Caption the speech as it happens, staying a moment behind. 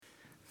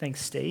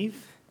Thanks,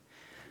 Steve.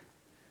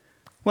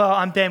 Well,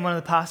 I'm Ben, one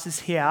of the pastors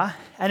here,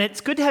 and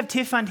it's good to have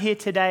Tiffund here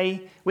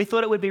today. We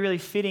thought it would be really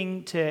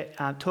fitting to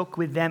talk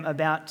with them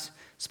about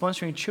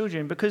sponsoring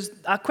children, because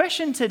our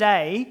question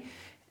today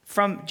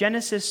from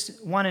Genesis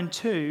 1 and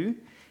 2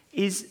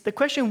 is the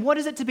question, what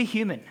is it to be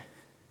human?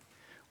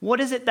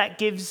 What is it that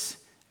gives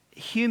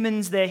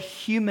humans their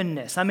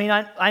humanness? I mean,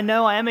 I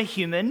know I am a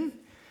human.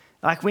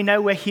 Like, we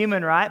know we're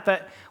human, right?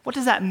 But what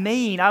does that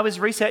mean? I was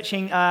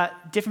researching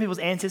different people's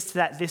answers to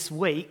that this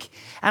week,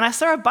 and I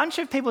saw a bunch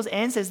of people's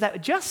answers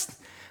that just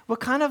were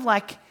kind of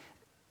like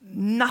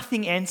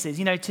nothing answers.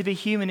 You know, to be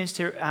human is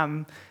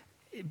to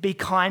be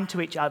kind to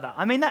each other.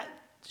 I mean, that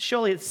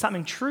surely it's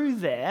something true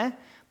there,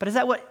 but is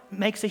that what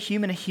makes a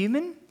human a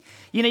human?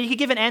 You know, you could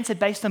give an answer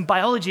based on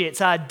biology.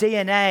 It's our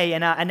DNA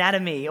and our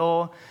anatomy.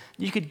 Or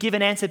you could give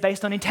an answer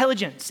based on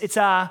intelligence. It's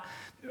our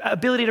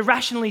ability to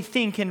rationally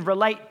think and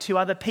relate to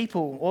other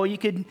people. Or you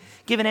could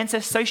give an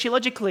answer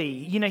sociologically.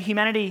 You know,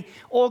 humanity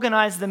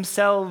organized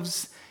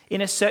themselves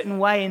in a certain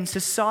way in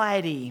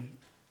society.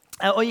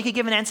 Or you could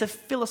give an answer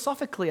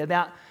philosophically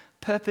about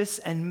purpose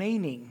and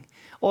meaning.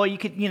 Or you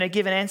could,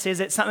 give an answer,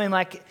 is it something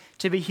like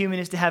to be human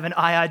is to have an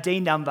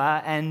IRD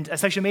number and a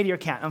social media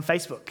account on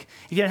Facebook?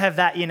 If you don't have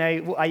that,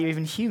 are you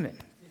even human?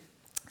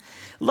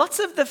 Lots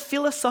of the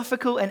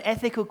philosophical and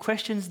ethical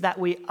questions that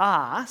we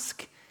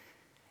ask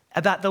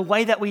about the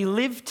way that we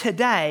live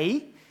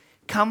today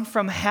come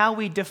from how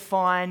we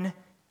define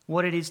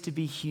what it is to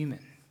be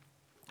human.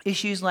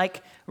 Issues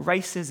like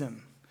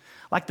racism,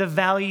 like the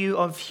value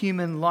of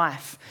human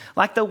life,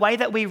 like the way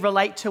that we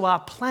relate to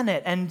our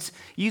planet and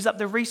use up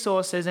the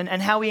resources and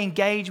how we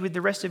engage with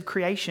the rest of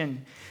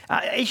creation.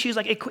 Issues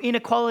like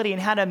inequality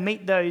and how to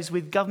meet those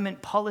with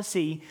government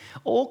policy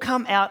all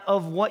come out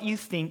of what you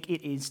think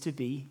it is to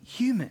be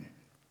human.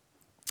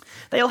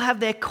 They all have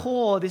their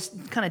core, this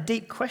kind of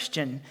deep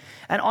question.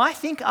 And I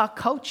think our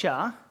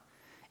culture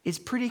is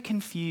pretty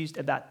confused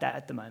about that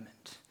at the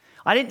moment.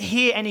 I didn't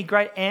hear any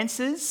great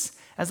answers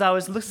as I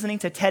was listening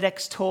to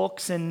TEDx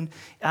talks and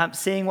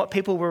seeing what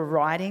people were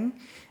writing.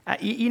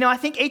 I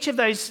think each of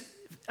those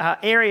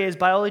areas,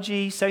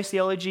 biology,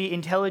 sociology,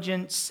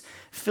 intelligence,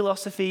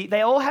 philosophy,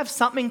 they all have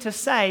something to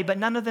say, but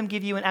none of them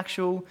give you an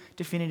actual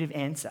definitive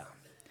answer.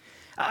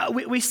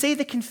 We see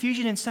the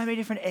confusion in so many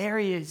different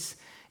areas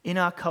in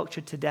our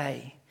culture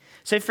today.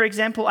 So, for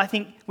example, I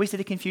think we see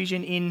the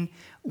confusion in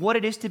what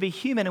it is to be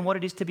human and what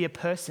it is to be a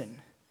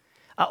person.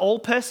 Are all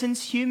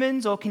persons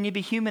humans, or can you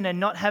be human and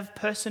not have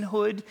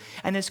personhood?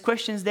 And there's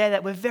questions there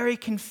that we're very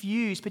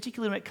confused,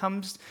 particularly when it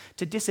comes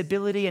to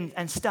disability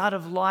and start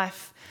of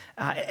life.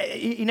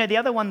 The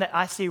other one that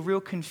I see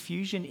real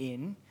confusion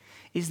in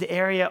is the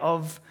area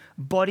of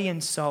body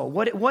and soul.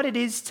 What it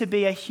is to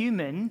be a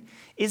human,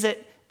 is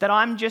it that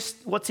I'm just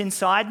what's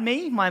inside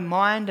me, my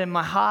mind and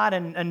my heart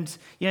and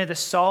the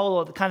soul,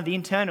 or the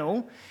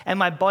internal, and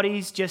my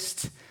body's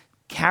just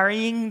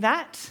carrying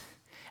that?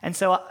 And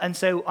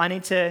so I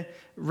need to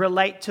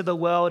relate to the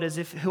world as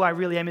if who I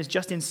really am is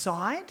just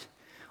inside?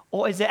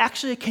 Or is there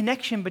actually a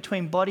connection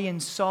between body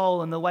and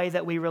soul and the way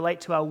that we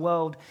relate to our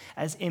world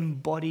as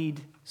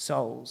embodied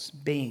souls,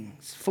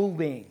 beings, full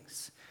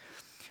beings?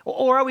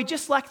 Or are we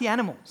just like the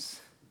animals?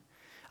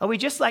 Are we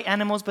just like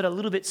animals but a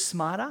little bit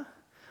smarter?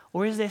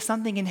 Or is there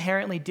something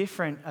inherently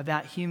different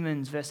about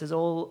humans versus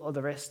all of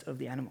the rest of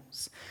the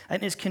animals?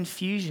 And there's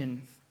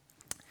confusion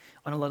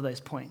on a lot of those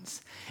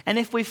points. And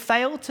if we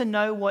fail to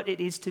know what it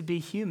is to be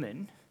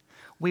human,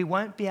 we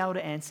won't be able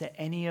to answer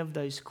any of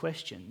those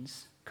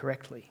questions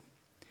correctly.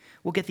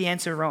 We'll get the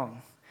answer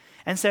wrong.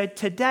 And so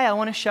today I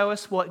want to show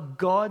us what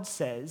God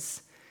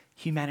says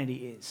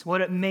humanity is, what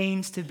it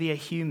means to be a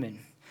human.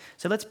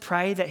 So let's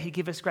pray that He'd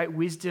give us great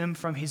wisdom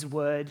from His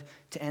word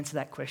to answer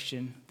that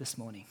question this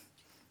morning.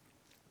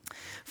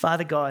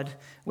 Father God,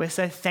 we're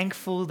so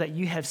thankful that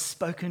You have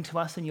spoken to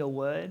us in Your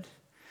word.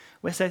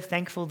 We're so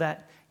thankful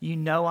that You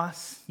know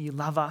us, You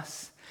love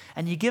us,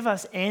 and You give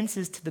us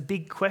answers to the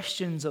big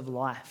questions of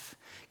life.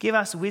 Give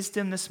us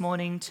wisdom this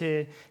morning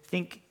to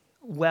think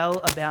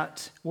well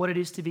about what it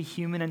is to be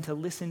human and to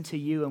listen to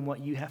You and what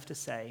You have to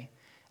say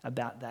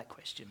about that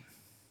question.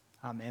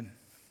 Amen.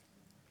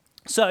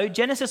 So,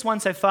 Genesis 1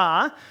 so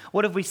far,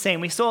 what have we seen?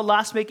 We saw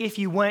last week, if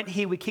you weren't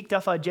here, we kicked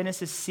off our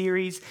Genesis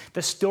series,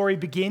 The Story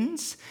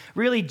Begins.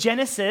 Really,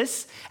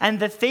 Genesis and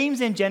the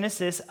themes in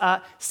Genesis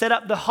set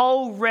up the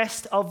whole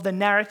rest of the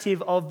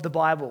narrative of the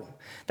Bible.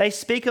 They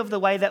speak of the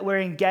way that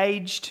we're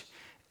engaged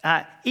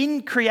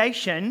in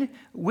creation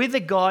with a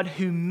God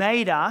who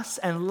made us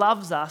and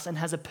loves us and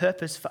has a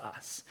purpose for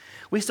us.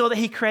 We saw that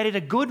He created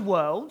a good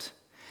world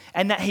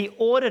and that He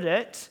ordered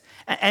it,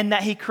 and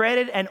that He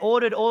created and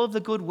ordered all of the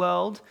good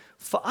world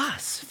for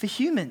us, for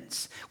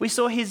humans. We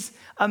saw His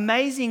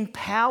amazing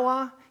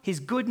power, His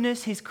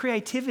goodness, His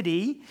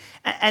creativity,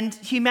 and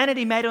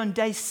humanity made on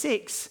day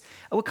 6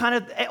 were kind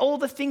of all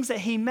the things that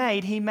He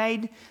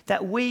made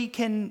that we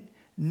can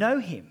know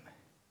Him.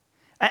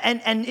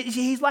 And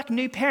He's like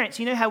new parents.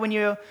 You know how when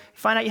you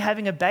find out you're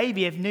having a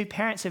baby, if new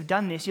parents have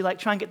done this, you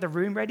try and get the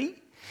room ready.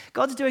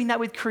 God's doing that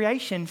with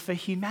creation for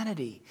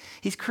humanity.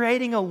 He's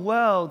creating a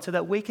world so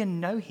that we can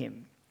know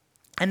him.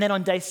 And then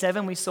on day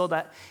 7, we saw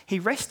that he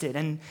rested.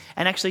 And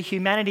actually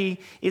humanity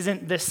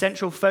isn't the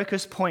central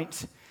focus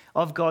point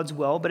of God's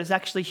world, but it's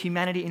actually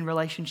humanity in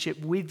relationship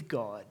with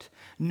God.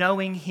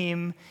 Knowing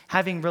him,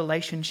 having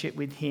relationship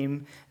with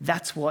him,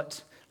 that's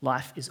what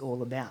life is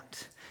all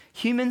about.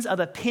 Humans are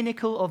the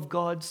pinnacle of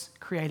God's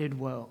created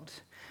world,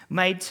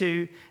 made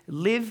to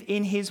live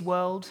in his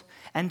world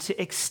and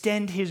to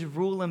extend his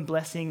rule and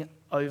blessing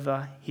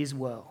over his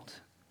world.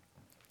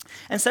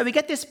 And so we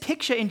get this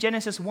picture in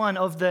Genesis 1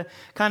 of the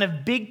kind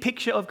of big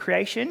picture of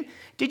creation.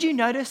 Did you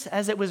notice,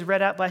 as it was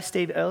read out by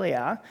Steve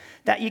earlier,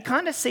 that you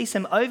kind of see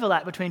some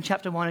overlap between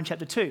chapter 1 and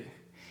chapter 2?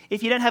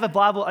 If you don't have a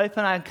Bible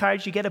open, I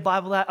encourage you, get a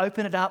Bible out,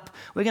 open it up.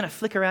 We're going to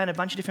flick around a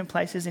bunch of different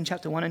places in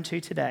chapter 1 and 2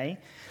 today.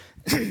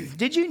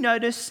 Did you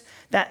notice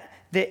that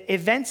the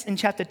events in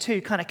chapter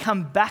 2 kind of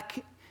come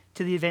back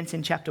to the events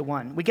in chapter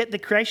 1? We get the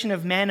creation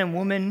of man and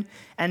woman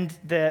and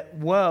the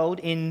world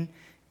in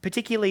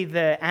particularly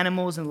the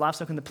animals and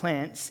livestock and the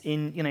plants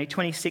in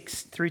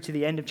 26 through to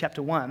the end of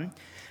chapter 1.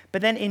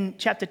 But then in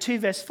chapter 2,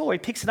 verse 4, he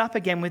picks it up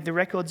again with the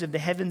records of the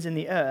heavens and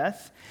the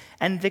earth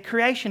and the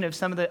creation of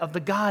some of the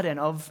garden,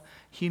 of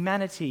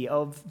humanity,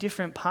 of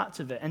different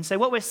parts of it. And so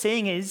what we're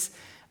seeing is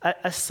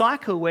a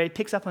cycle where it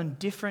picks up on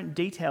different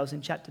details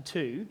in chapter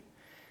 2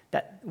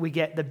 that we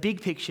get the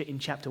big picture in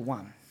chapter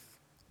 1.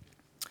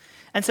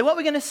 And so what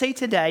we're going to see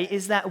today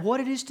is that what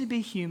it is to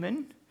be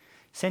human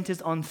centers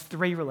on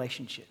 3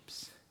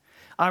 relationships.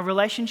 Our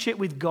relationship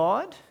with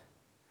God,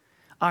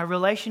 our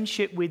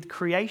relationship with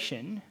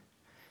creation,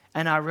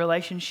 and our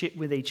relationship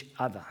with each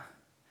other.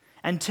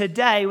 And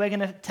today we're going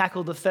to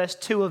tackle the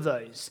first 2 of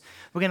those.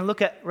 We're going to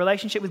look at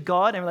relationship with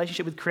God and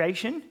relationship with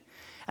creation,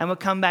 and we'll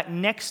come back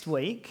next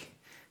week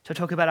to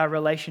talk about our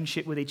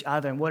relationship with each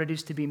other and what it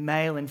is to be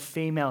male and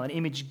female and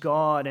image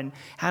God and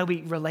how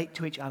we relate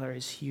to each other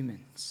as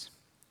humans.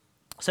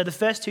 So the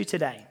first 2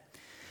 today.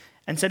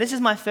 And so this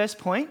is my first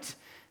point.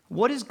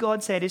 What does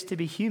God say it is to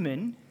be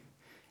human?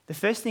 The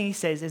first thing he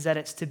says is that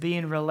it's to be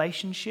in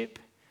relationship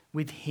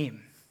with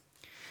him.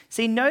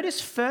 See,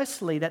 notice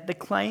firstly that the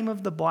claim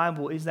of the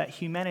Bible is that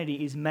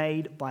humanity is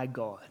made by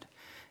God.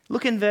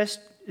 Look in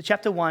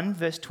chapter 1,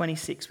 verse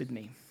 26 with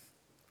me.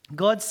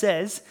 God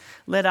says,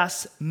 "Let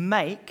us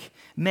make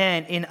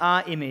man in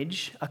our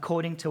image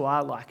according to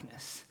our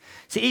likeness."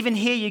 See, even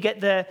here you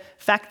get the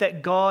fact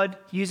that God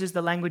uses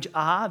the language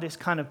 "our," this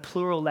kind of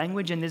plural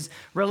language, and there's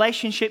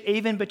relationship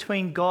even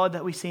between God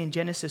that we see in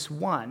Genesis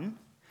 1.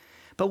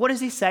 But what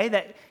does he say?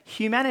 That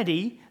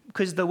humanity,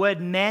 because the word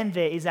man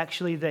there is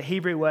actually the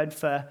Hebrew word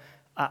for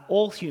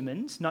all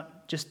humans,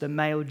 not just the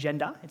male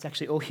gender. It's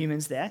actually all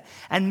humans there.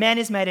 And man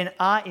is made in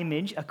our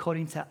image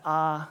according to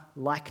our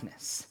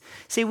likeness.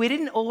 See, we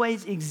didn't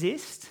always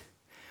exist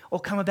or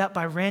come about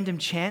by random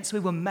chance. We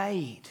were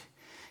made.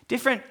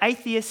 Different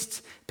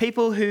atheists,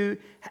 people who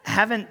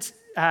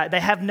they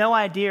have no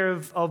idea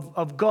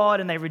of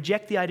God and they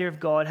reject the idea of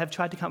God, have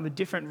tried to come up with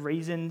different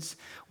reasons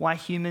why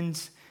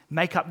humans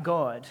make up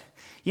God.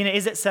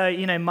 Is it so,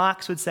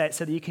 Marx would say it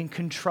so that you can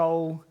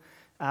control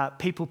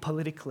people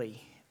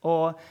politically?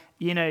 Or,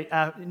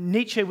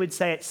 Nietzsche would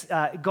say it's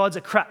God's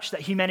a crutch that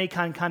humanity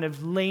can kind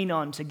of lean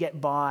on to get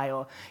by.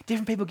 Or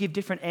different people give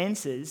different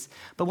answers.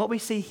 But what we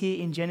see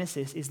here in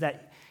Genesis is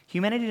that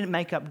humanity didn't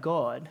make up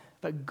God,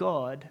 but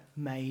God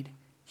made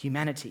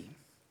humanity.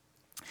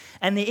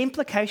 And the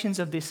implications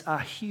of this are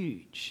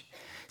huge.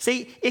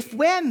 See, if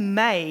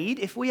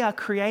we are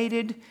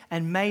created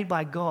and made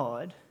by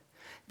God,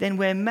 then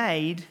we're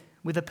made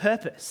with a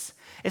purpose.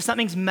 If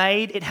something's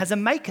made, it has a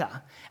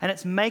maker, and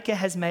its maker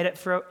has made it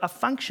for a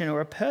function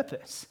or a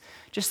purpose.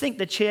 Just think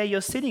the chair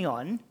you're sitting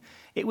on,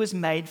 it was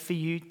made for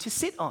you to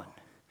sit on.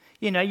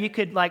 You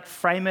could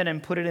frame it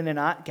and put it in an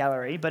art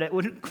gallery, but it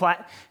wouldn't quite,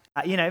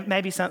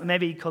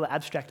 maybe you call it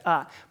abstract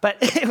art, but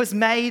it was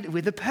made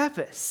with a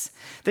purpose.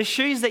 The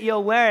shoes that you're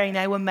wearing,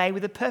 they were made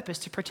with a purpose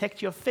to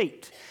protect your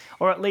feet,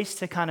 or at least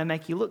to kind of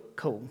make you look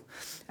cool.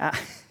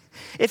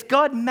 If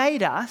God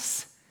made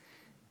us,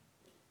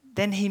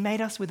 then he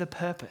made us with a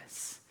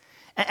purpose.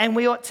 And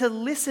we ought to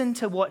listen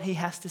to what he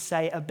has to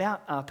say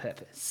about our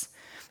purpose.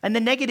 And the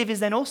negative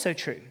is then also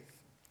true.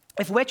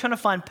 If we're trying to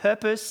find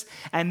purpose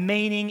and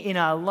meaning in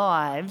our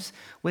lives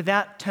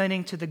without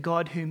turning to the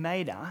God who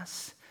made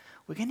us,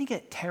 we're going to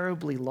get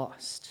terribly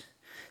lost.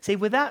 See,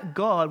 without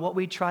God, what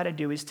we try to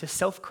do is to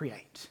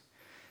self-create.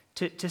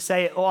 To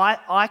say,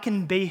 I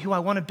can be who I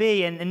want to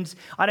be and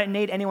I don't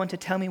need anyone to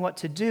tell me what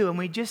to do. And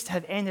we just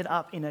have ended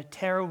up in a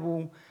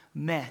terrible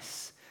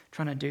mess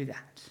trying to do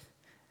that.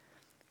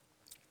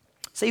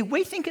 See,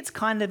 we think it's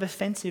kind of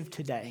offensive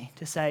today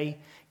to say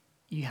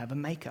you have a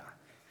maker,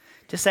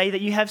 to say that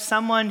you have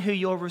someone who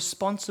you're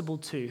responsible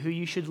to, who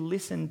you should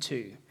listen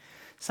to,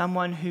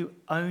 someone who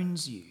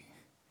owns you.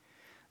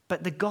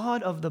 But the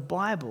God of the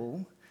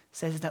Bible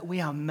says that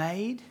we are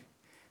made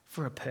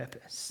for a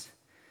purpose,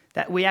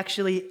 that we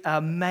actually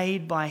are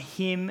made by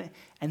him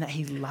and that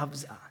he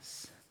loves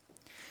us.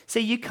 See,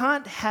 you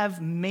can't have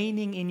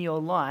meaning in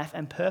your life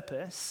and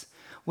purpose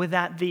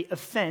without the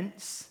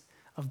offense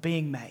of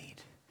being made.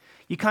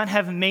 You can't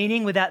have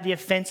meaning without the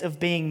offense of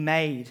being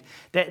made.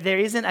 That there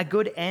isn't a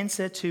good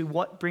answer to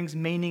what brings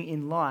meaning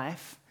in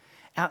life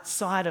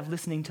outside of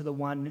listening to the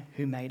one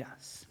who made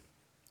us.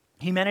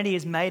 Humanity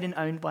is made and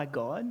owned by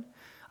God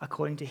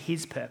according to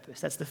his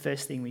purpose. That's the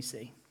first thing we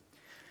see.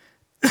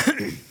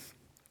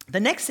 The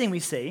next thing we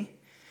see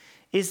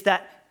is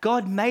that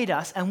God made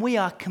us and we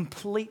are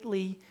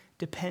completely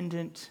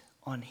dependent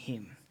on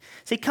him.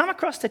 See, come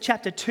across to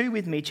chapter 2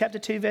 with me, chapter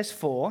 2, verse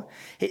 4.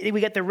 We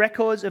get the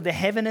records of the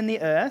heaven and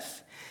the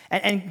earth,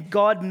 and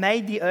God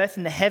made the earth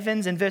and the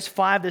heavens. In verse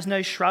 5, there's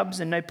no shrubs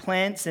and no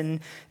plants,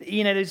 and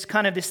there's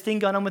kind of this thing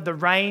going on with the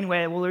rain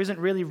where, well, there isn't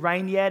really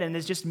rain yet, and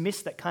there's just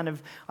mist that kind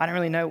of, I don't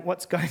really know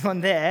what's going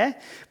on there.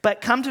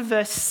 But come to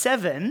verse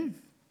 7,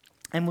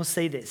 and we'll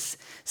see this. It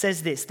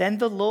says this, "Then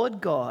the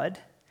Lord God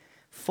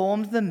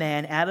formed the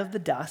man out of the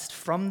dust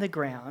from the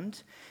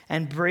ground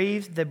and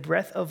breathed the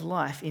breath of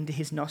life into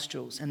his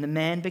nostrils, and the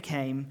man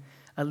became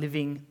a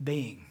living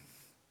being."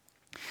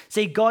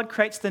 See, God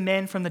creates the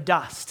man from the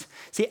dust.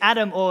 See,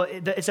 Adam,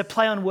 it's a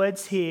play on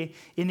words here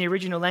in the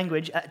original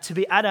language. To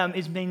be Adam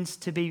means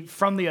to be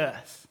from the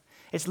earth.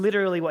 It's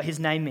literally what his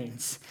name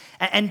means.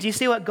 And do you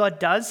see what God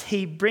does?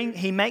 He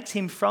makes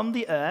him from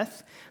the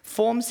earth,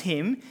 forms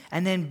him,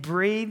 and then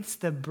breathes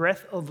the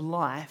breath of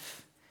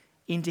life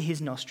into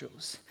his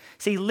nostrils.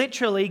 See,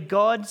 literally,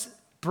 God's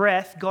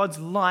breath, God's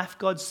life,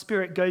 God's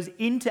spirit goes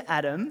into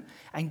Adam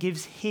and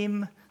gives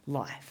him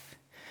life.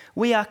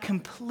 We are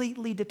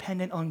completely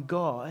dependent on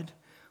God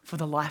for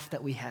the life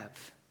that we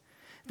have.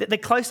 The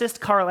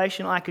closest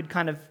correlation I could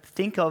kind of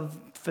think of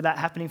for that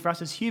happening for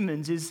us as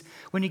humans is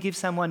when you give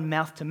someone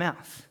mouth to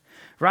mouth,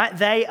 right?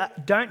 They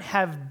don't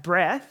have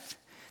breath,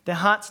 their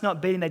heart's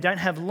not beating, they don't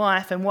have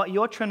life, and what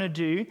you're trying to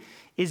do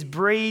is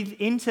breathe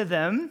into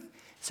them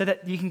so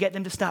that you can get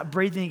them to start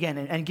breathing again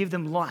and give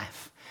them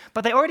life.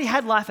 But they already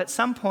had life at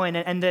some point,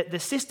 and the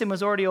system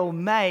was already all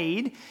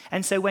made,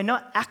 and so we're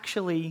not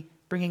actually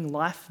bringing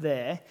life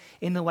there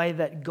in the way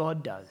that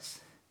God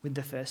does with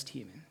the first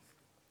human.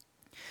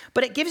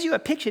 But it gives you a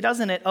picture,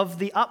 doesn't it, of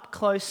the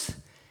up-close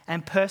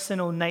and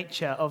personal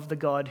nature of the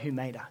God who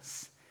made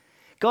us.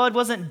 God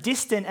wasn't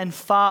distant and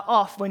far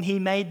off when he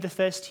made the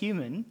first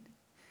human.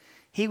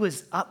 He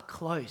was up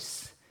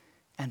close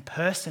and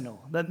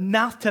personal. The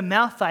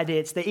mouth-to-mouth idea,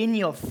 it's the in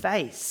your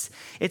face.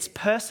 It's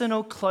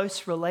personal,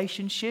 close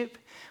relationship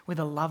with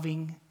a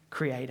loving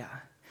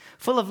creator,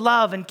 full of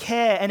love and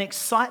care and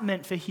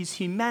excitement for his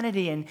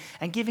humanity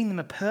and giving them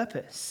a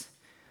purpose.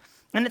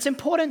 And it's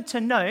important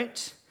to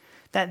note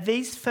that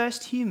these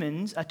first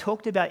humans are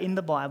talked about in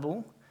the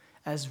Bible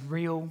as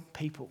real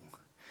people.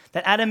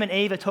 That Adam and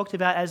Eve are talked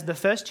about as the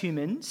first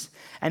humans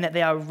and that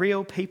they are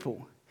real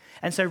people.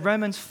 And so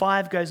Romans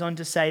 5 goes on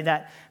to say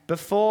that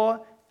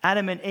before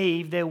Adam and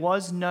Eve, there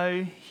was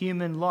no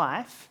human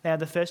life. They are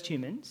the first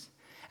humans.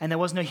 And there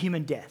was no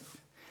human death.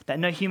 That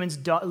no humans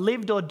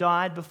lived or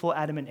died before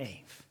Adam and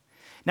Eve.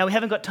 Now, we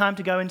haven't got time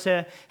to go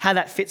into how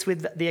that fits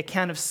with the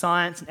account of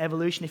science and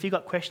evolution. If you've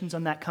got questions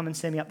on that, come and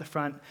see me up the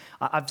front.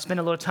 I've spent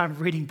a lot of time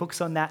reading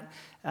books on that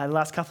the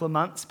last couple of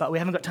months, but we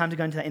haven't got time to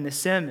go into that in the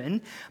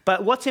sermon.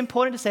 But what's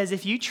important to say is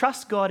if you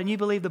trust God and you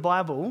believe the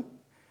Bible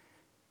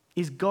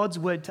is God's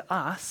word to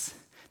us,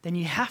 then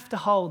you have to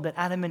hold that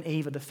Adam and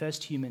Eve are the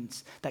first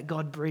humans that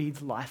God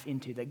breathed life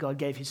into, that God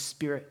gave his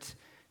spirit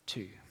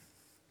to.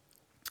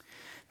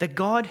 The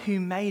God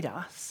who made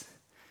us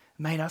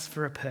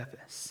for a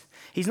purpose.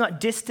 He's not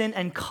distant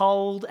and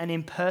cold and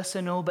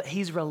impersonal, but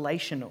he's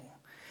relational.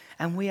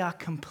 And we are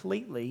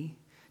completely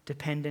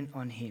dependent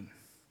on him.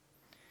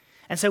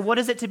 And so what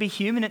is it to be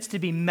human? It's to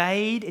be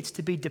made, it's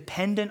to be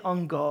dependent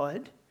on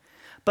God.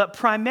 But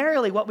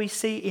primarily what we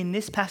see in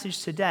this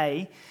passage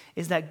today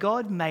is that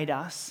God made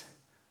us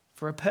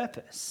for a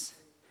purpose.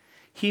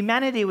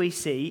 Humanity, we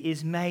see,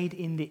 is made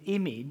in the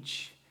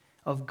image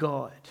of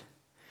God,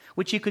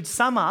 which you could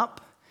sum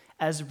up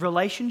as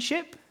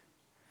relationship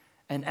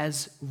and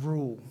as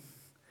rule.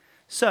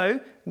 So,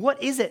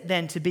 what is it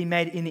then to be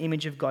made in the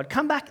image of God?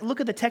 Come back, look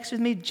at the text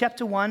with me,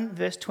 chapter 1,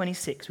 verse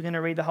 26. We're going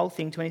to read the whole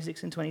thing,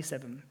 26 and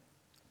 27.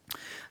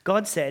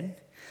 God said,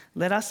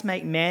 "Let us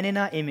make man in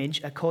our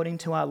image according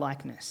to our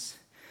likeness.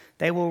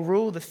 They will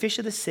rule the fish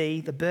of the sea,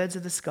 the birds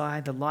of the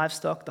sky, the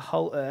livestock, the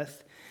whole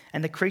earth,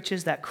 and the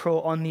creatures that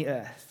crawl on the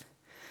earth."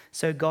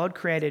 So God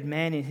created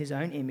man in his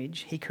own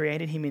image. He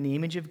created him in the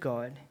image of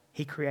God.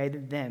 He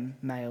created them,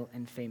 male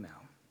and female.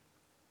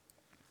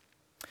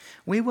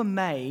 We were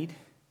made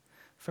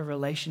for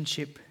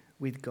relationship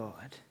with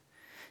God.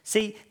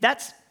 See,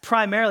 that's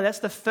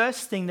the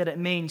first thing that it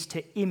means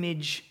to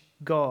image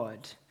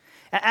God.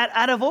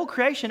 Out of all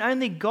creation,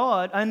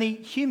 only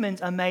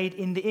humans are made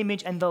in the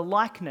image and the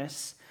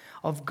likeness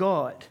of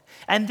God.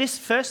 And this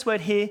first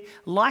word here,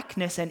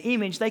 likeness and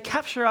image, they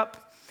capture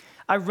up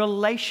a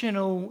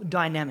relational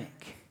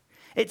dynamic.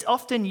 It's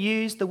often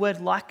used, the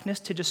word likeness,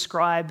 to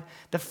describe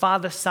the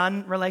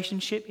father-son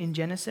relationship in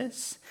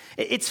Genesis.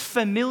 It's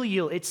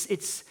familial, it's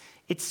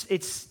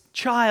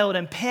child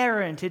and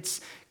parent,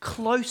 it's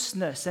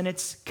closeness and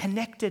it's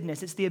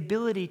connectedness. It's the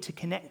ability to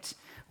connect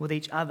with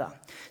each other.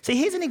 See,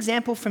 here's an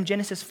example from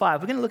Genesis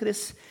 5. We're going to look at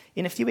this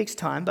in a few weeks'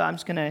 time, but I'm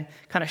just going to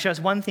kind of show us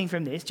one thing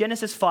from this.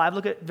 Genesis 5,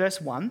 look at verse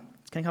 1.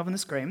 It's going to come up on the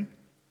screen.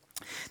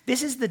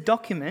 This is the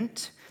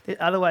document,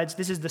 otherwise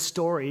this is the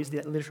story, is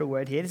the literal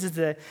word here. This is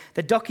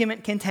the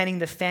document containing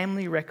the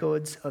family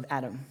records of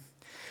Adam.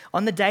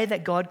 On the day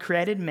that God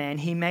created man,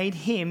 he made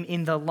him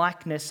in the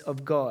likeness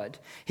of God.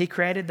 He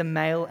created the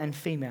male and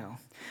female.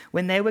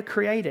 When they were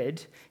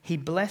created, he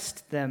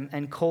blessed them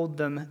and called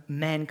them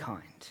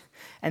mankind.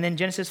 And then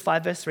Genesis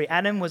 5 verse 3,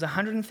 Adam was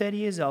 130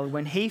 years old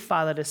when he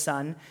fathered a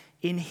son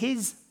in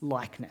his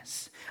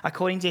likeness,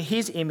 according to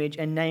his image,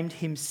 and named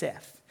him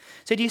Seth.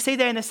 So do you see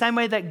there, in the same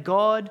way that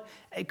God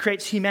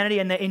creates humanity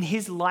and that in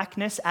his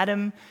likeness,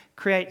 Adam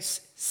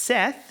creates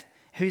Seth,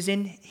 who's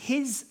in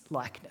his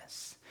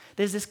likeness.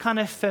 There's this kind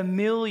of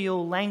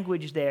familial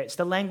language there. It's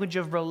the language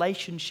of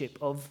relationship,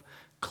 of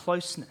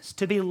closeness.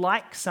 To be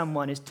like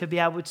someone is to be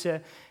able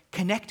to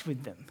connect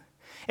with them.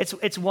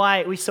 It's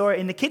why we saw it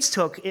in the kids'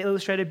 talk, it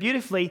illustrated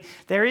beautifully.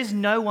 There is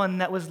no one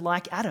that was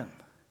like Adam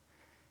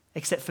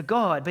except for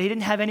God, but he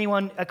didn't have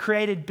anyone, a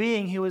created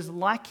being who was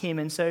like him,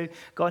 and so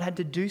God had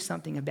to do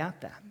something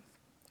about that.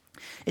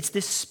 It's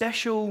this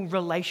special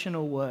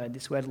relational word,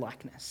 this word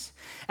likeness.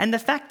 And the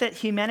fact that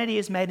humanity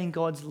is made in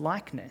God's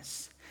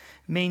likeness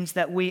means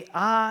that we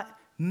are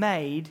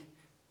made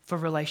for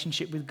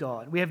relationship with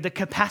God. We have the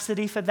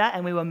capacity for that,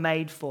 and we were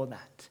made for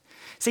that.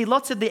 See,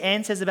 lots of the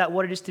answers about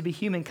what it is to be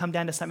human come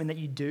down to something that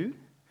you do.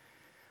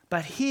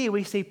 But here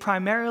we see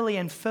primarily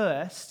and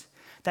first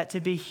that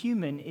to be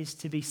human is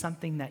to be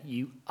something that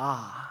you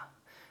are.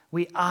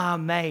 We are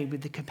made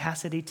with the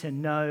capacity to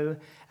know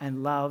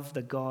and love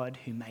the God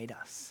who made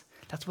us.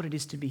 That's what it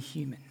is to be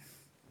human.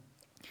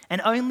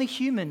 And only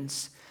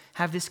humans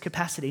have this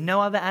capacity. No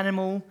other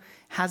animal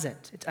has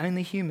it. It's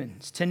only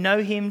humans. To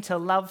know him, to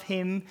love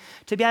him,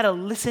 to be able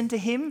to listen to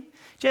him.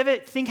 Do you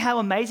ever think how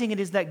amazing it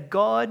is that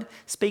God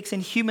speaks in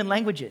human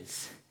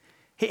languages?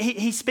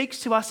 He speaks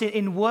to us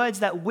in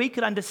words that we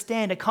could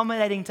understand,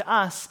 accommodating to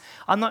us.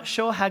 I'm not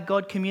sure how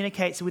God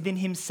communicates within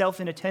himself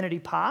in eternity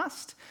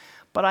past,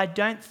 but I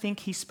don't think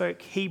he spoke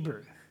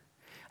Hebrew.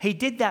 He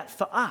did that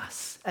for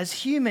us as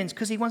humans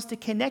because he wants to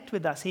connect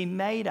with us. He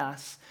made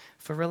us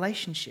for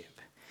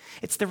relationship.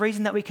 It's the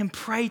reason that we can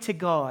pray to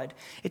God.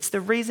 It's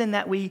the reason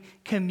that we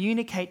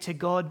communicate to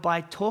God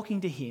by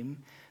talking to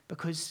him,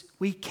 because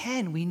we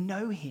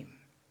know him.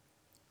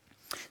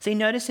 So you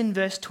notice in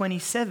verse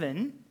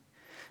 27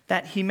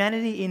 that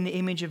humanity in the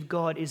image of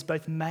God is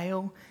both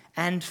male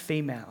and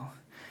female.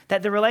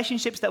 That the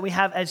relationships that we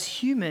have as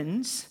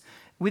humans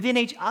within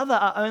each other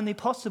are only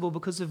possible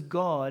because of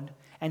God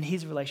and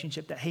his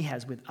relationship that he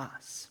has with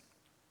us.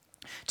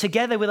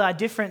 Together with our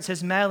difference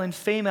as male and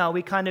female,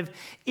 we kind of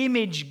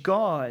image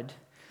God.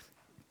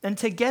 And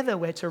together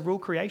we're to rule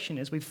creation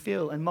as we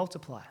fill and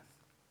multiply.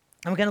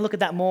 And we're going to look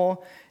at that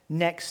more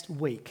next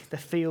week, the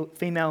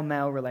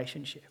female-male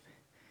relationship.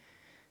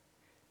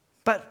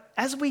 But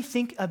as we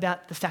think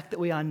about the fact that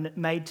we are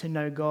made to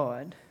know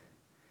God,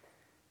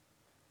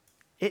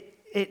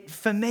 it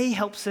for me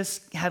helps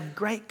us have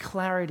great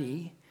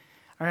clarity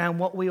around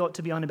what we ought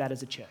to be on about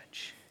as a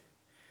church.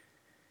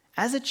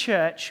 As a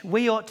church,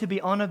 we ought to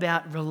be on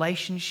about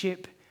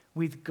relationship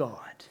with God.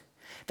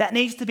 That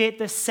needs to be at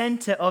the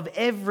center of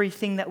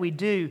everything that we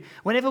do.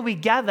 Whenever we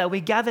gather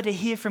to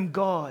hear from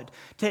God,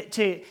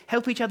 to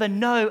help each other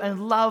know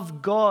and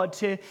love God,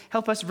 to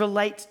help us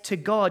relate to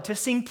God, to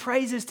sing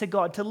praises to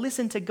God, to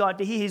listen to God,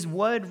 to hear his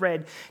word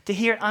read, to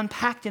hear it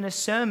unpacked in a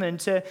sermon,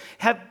 to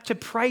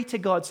pray to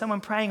God, someone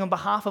praying on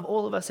behalf of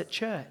all of us at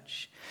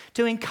church,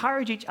 to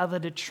encourage each other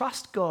to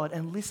trust God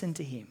and listen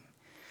to him,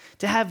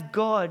 to have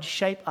God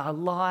shape our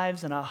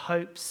lives and our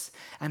hopes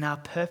and our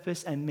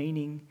purpose and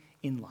meaning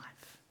in life.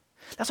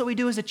 That's what we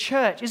do as a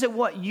church. Is it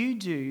what you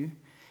do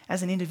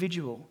as an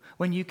individual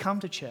when you come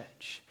to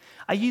church?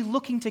 Are you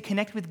looking to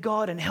connect with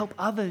God and help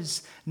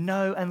others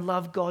know and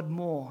love God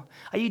more?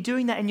 Are you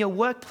doing that in your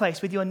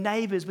workplace, with your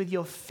neighbors, with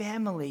your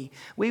family?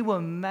 We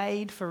were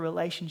made for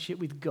relationship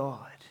with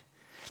God.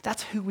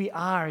 That's who we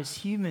are as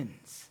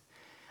humans.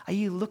 Are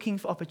you looking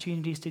for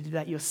opportunities to do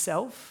that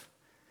yourself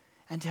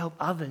and to help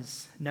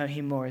others know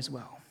him more as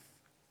well?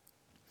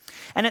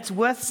 And it's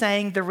worth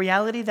saying the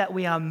reality that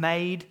we are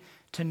made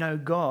to know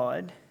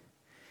God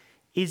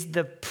is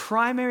the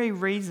primary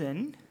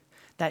reason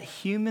that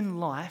human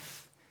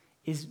life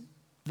is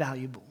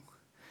valuable.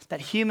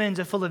 That humans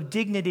are full of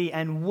dignity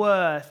and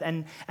worth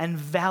and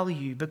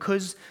value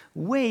because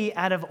we,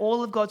 out of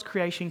all of God's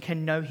creation,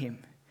 can know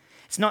him.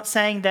 It's not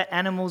saying that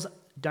animals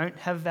don't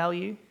have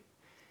value,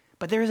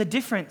 but there is a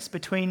difference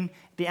between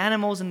the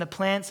animals and the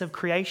plants of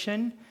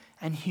creation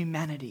and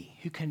humanity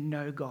who can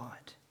know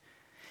God.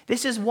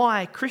 This is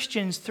why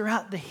Christians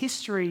throughout the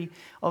history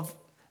of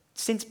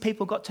since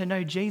people got to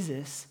know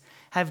Jesus,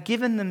 have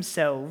given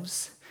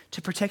themselves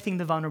to protecting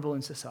the vulnerable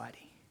in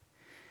society.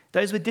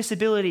 Those with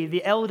disability,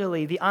 the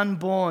elderly, the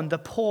unborn, the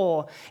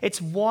poor.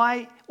 It's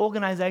why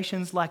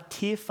organizations like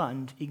Tear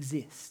Fund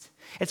exist.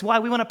 It's why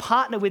we want to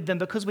partner with them,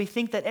 because we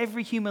think that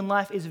every human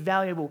life is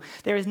valuable.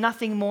 There is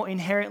nothing more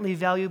inherently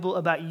valuable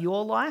about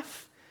your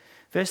life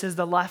versus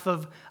the life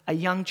of a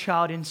young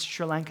child in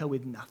Sri Lanka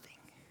with nothing.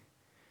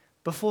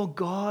 Before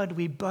God,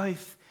 we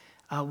both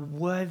are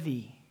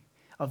worthy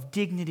of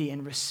dignity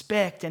and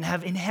respect and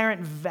have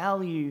inherent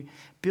value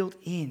built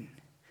in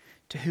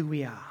to who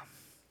we are.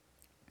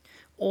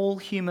 All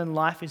human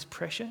life is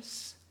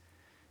precious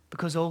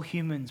because all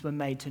humans were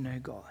made to know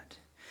God.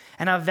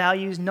 And our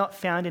value is not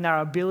found in our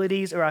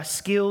abilities or our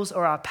skills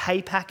or our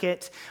pay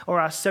packet or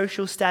our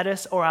social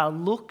status or our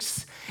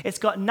looks. It's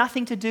got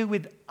nothing to do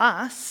with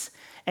us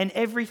and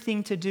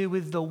everything to do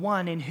with the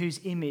one in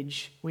whose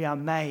image we are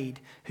made,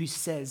 who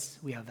says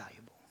we are valuable.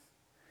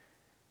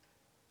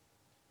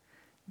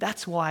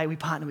 That's why we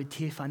partner with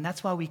Tear Fund.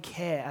 That's why we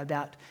care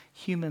about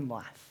human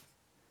life.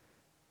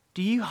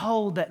 Do you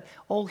hold that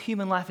all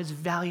human life is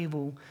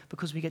valuable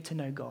because we get to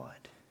know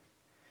God?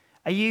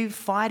 Are you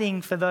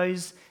fighting for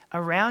those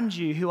around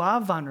you who are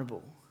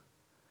vulnerable?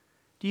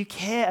 Do you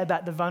care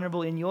about the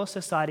vulnerable in your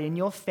society, in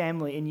your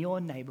family, in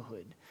your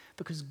neighborhood?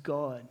 Because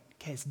God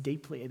cares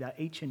deeply about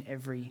each and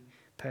every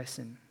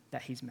person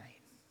that he's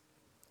made.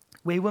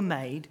 We were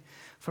made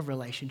for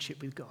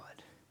relationship with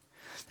God.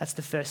 That's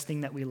the first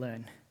thing that we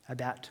learn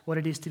about what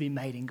it is to be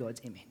made in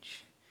God's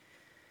image.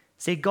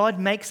 See, God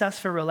makes us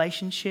for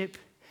relationship,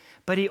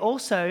 but he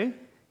also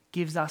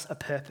gives us a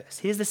purpose.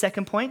 Here's the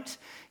second point: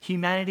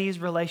 humanity's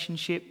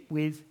relationship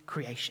with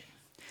creation.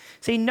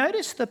 See,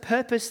 notice the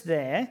purpose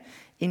there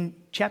in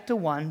chapter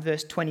 1,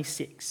 verse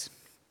 26.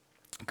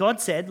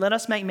 God said, "Let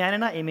us make man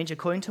in our image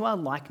according to our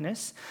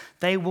likeness.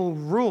 They will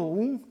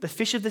rule the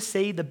fish of the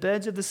sea, the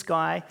birds of the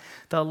sky,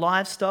 the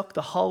livestock,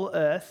 the whole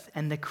earth,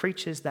 and the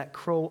creatures that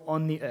crawl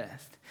on the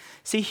earth."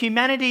 See,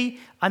 humanity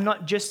are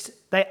not just,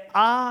 they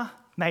are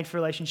made for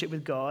relationship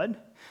with God,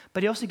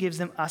 but he also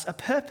gives us a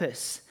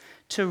purpose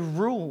to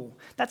rule.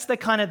 That's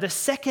the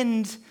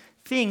second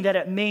thing that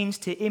it means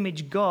to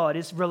image God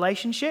is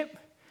relationship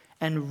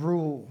and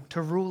rule,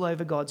 to rule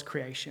over God's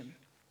creation.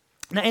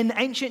 Now, in the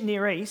ancient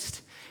Near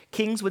East,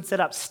 kings would set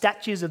up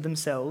statues of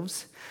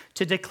themselves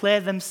to declare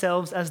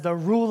themselves as the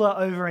ruler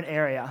over an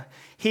area.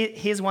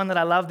 Here's one that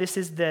I love. This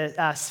is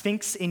the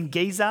Sphinx in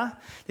Giza.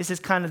 This is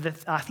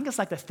I think it's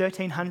like the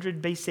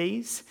 1300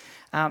 BCs.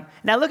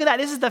 Now look at that.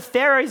 This is the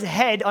pharaoh's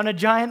head on a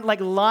giant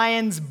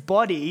lion's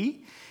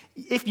body.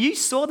 If you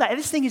saw that,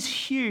 this thing is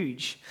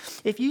huge.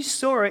 If you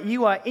saw it,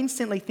 you are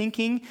instantly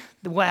thinking,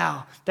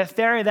 wow, the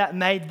pharaoh that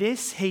made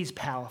this, he's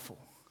powerful.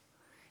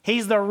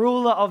 He's the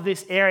ruler of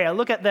this area.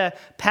 Look at the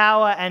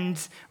power and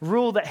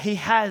rule that he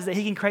has, that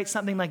he can create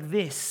something like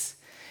this.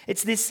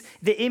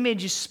 The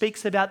image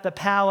speaks about the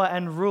power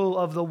and rule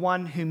of the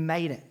one who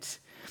made it.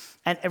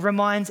 And it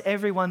reminds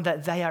everyone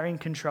that they are in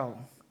control.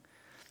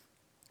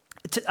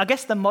 I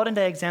guess the modern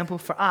day example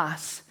for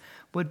us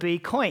would be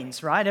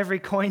coins, right? Every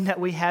coin that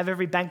we have,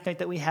 every banknote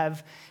that we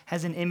have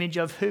has an image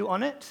of who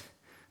on it?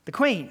 The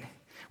Queen,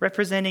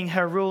 representing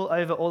her rule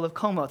over all of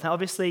Commonwealth. Now,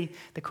 obviously,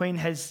 the Queen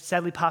has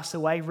sadly passed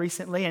away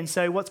recently, and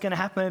so what's going to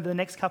happen over the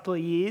next couple of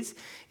years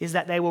is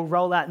that they will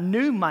roll out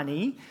new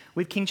money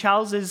with King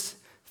Charles's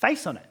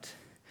face on it.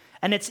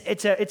 And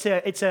it's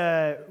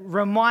a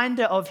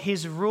reminder of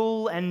his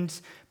rule and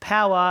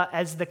power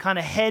as the kind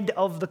of head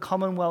of the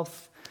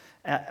Commonwealth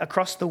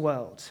across the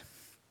world.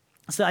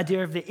 So the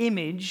idea of the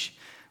image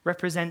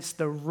represents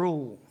the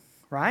rule,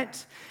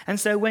 right? And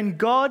so when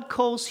God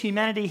calls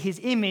humanity his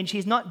image,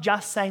 he's not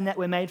just saying that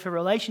we're made for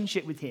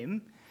relationship with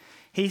him.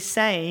 He's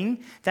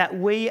saying that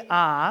we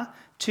are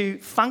to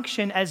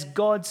function as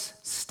God's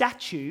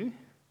statue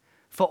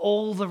for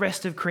all the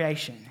rest of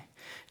creation.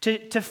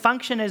 To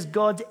function as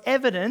God's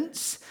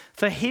evidence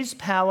for his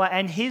power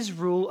and his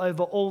rule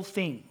over all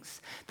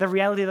things. The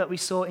reality that we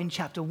saw in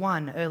chapter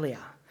 1 earlier.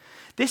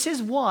 This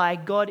is why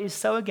God is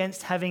so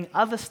against having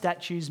other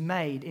statues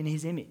made in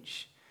his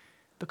image.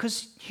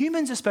 Because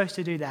humans are supposed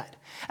to do that.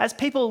 As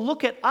people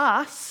look at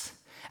us,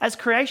 as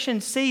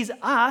creation sees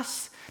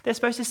us, they're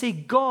supposed to see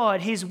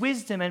God, his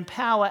wisdom and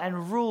power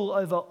and rule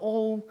over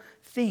all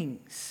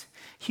things.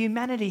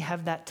 Humanity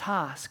have that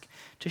task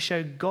to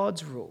show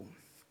God's rule.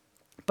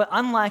 But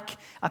unlike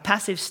a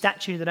passive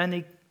statue that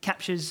only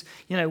captures,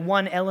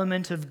 one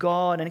element of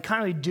God and can't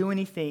really do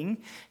anything,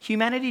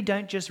 humanity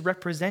don't just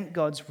represent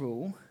God's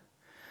rule.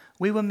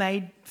 We were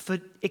made for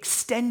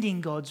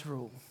extending God's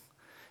rule,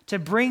 to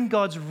bring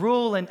God's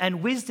rule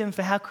and wisdom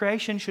for how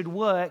creation should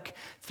work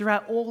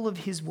throughout all of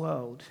his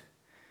world.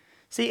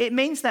 See, it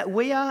means that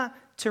we are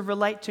to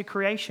relate to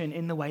creation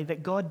in the way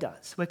that God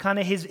does. We're kind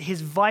of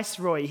his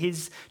viceroy,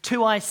 his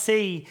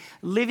 2IC,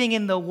 living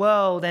in the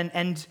world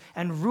and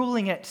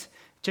ruling it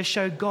to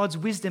show God's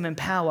wisdom and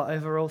power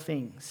over all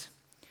things.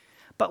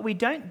 But we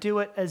don't do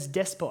it as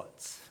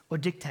despots or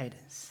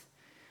dictators.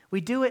 We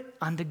do it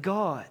under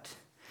God.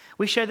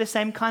 We show the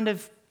same kind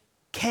of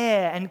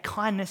care and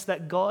kindness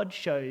that God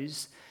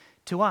shows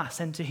to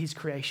us and to his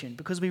creation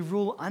because we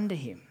rule under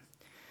him.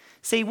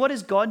 See, what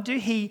does God do?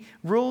 He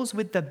rules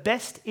with the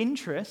best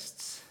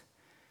interests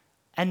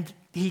and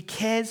he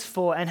cares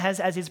for and has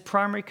as his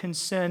primary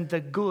concern the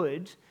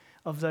good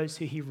of those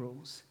who he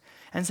rules.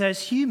 And so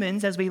as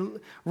humans, as we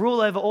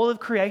rule over all of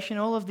creation,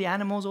 all of the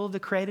animals, all of the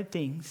created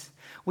things,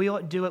 we ought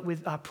to do it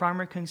with our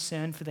primary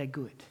concern for their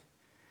good.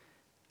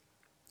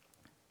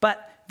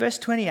 But verse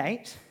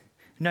 28,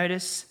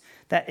 notice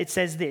that it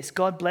says this: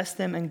 God blessed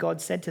them and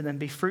God said to them,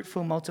 be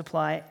fruitful,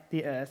 multiply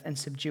the earth and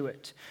subdue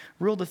it.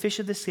 Rule the fish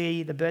of the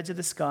sea, the birds of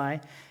the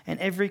sky, and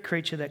every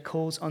creature that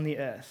crawls on the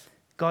earth.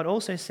 God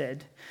also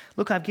said,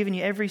 look, I've given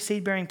you every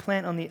seed-bearing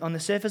plant on the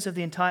surface of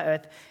the entire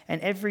earth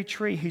and every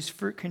tree whose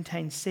fruit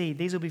contains seed.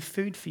 These will be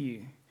food for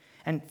you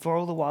and for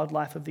all the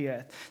wildlife of the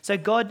earth. So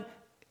God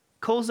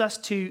calls us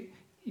to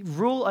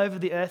rule over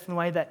the earth in a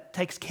way that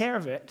takes care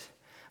of it,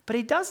 but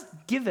he does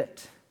give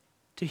it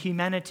to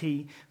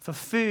humanity for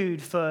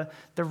food, for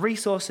the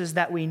resources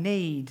that we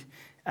need.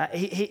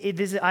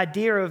 There's an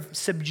idea of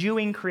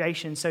subduing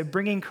creation, so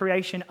bringing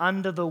creation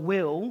under the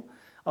will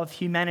of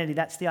humanity.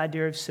 That's the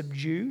idea of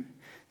subdue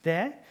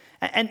there.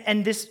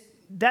 And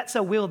that's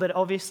a will that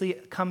obviously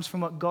comes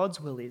from what God's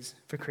will is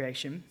for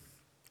creation.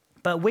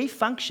 But we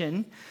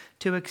function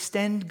to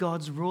extend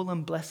God's rule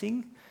and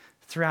blessing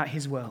throughout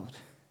his world.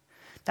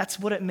 That's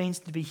what it means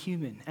to be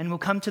human. And we'll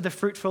come to the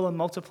fruitful and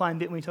multiplying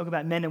bit when we talk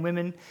about men and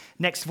women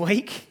next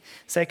week.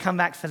 So come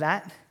back for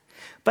that.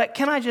 But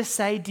can I just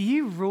say, do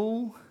you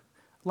rule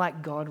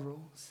like God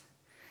rules?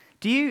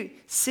 Do you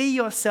see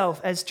yourself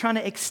as trying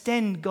to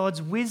extend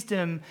God's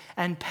wisdom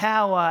and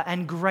power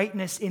and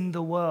greatness in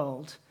the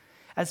world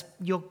as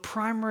your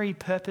primary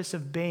purpose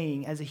of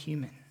being as a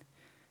human?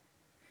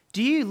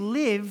 Do you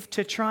live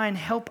to try and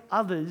help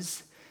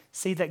others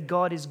see that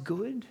God is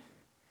good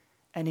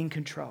and in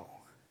control?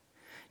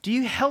 Do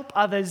you help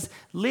others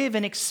live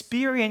and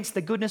experience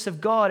the goodness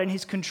of God and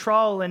his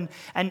control and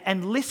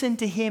listen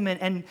to him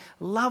and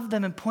love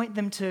them and point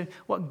them to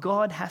what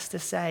God has to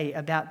say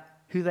about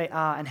who they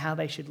are and how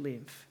they should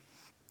live?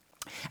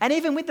 And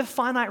even with the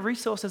finite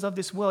resources of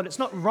this world, it's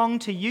not wrong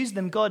to use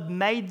them. God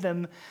made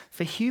them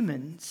for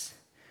humans.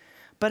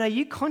 But are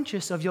you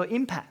conscious of your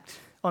impact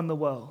on the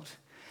world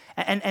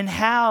and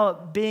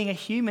how being a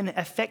human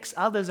affects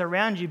others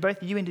around you,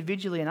 both you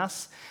individually and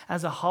us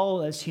as a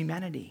whole, as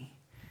humanity?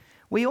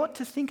 We ought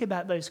to think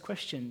about those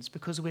questions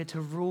because we're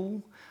to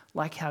rule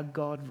like how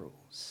God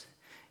rules.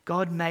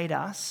 God made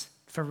us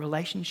for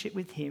relationship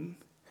with him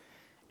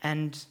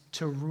and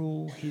to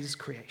rule his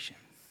creation.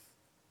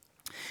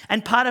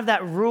 And part of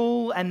that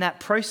rule and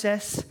that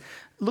process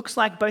looks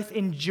like both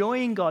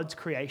enjoying God's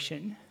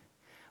creation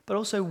but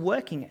also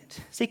working it.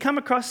 So you come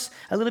across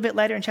a little bit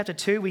later in chapter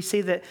 2, we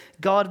see that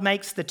God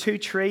makes the two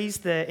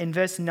trees. In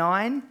verse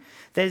 9,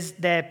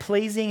 they're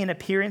pleasing in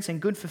appearance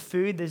and good for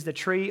food. There's the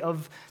tree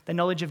of the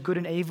knowledge of good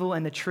and evil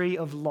and the tree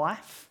of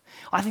life.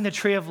 I think the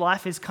tree of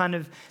life is kind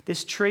of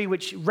this tree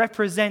which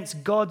represents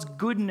God's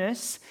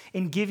goodness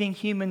in giving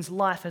humans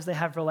life as they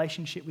have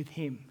relationship with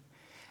him.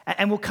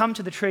 And we'll come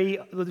to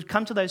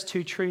those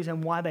two trees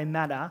and why they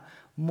matter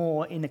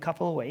more in a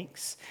couple of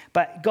weeks.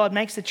 But God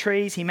makes the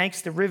trees, he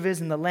makes the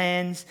rivers and the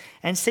lands.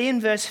 And see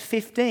in verse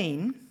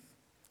 15,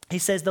 he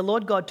says, the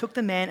Lord God took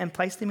the man and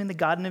placed him in the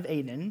Garden of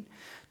Eden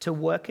to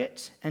work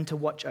it and to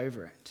watch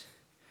over it.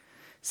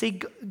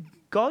 See,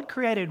 God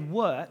created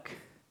work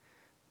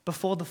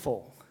before the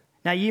fall.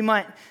 Now, you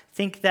might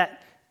think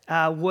that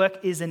work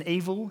is an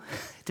evil.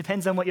 It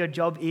depends on what your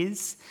job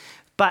is.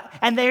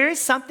 And there is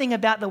something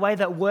about the way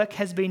that work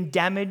has been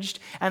damaged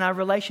and our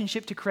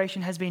relationship to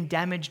creation has been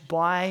damaged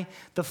by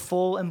the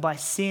fall and by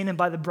sin and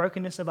by the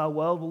brokenness of our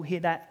world. We'll hear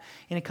that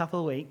in a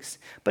couple of weeks.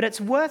 But it's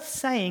worth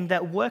saying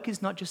that work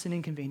is not just an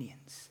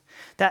inconvenience,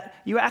 that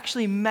you were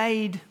actually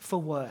made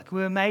for work.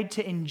 We were made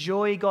to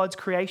enjoy God's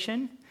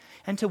creation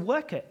and to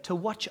work it, to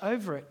watch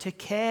over it, to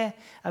care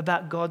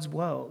about God's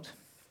world.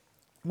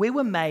 We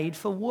were made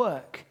for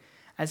work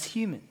as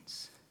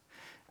humans.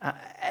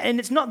 And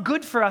it's not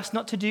good for us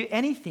not to do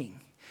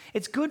anything.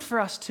 It's good for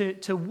us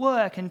to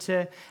work and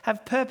to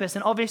have purpose.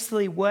 And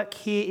obviously work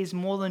here is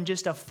more than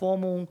just a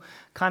formal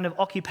kind of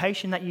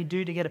occupation that you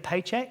do to get a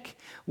paycheck.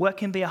 Work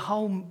can be a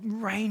whole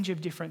range of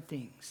different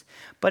things.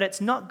 But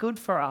it's not good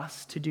for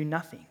us to do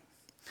nothing.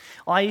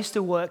 I used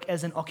to work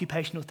as an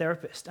occupational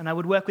therapist, and I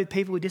would work with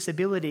people with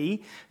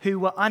disability who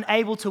were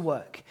unable to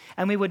work,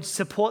 and we would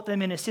support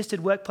them in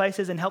assisted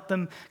workplaces and help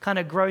them kind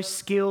of grow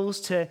skills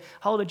to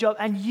hold a job.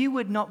 And you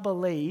would not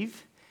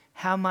believe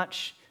how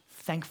much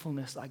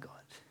thankfulness I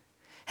got,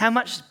 how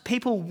much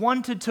people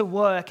wanted to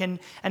work and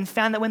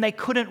found that when they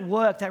couldn't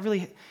work, that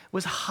really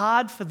was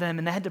hard for them,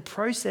 and they had to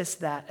process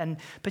that, and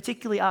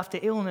particularly after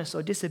illness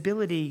or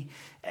disability.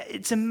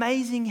 It's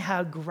amazing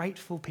how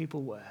grateful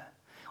people were.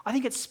 I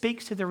think it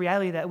speaks to the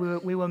reality that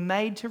we were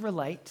made to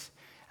relate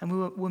and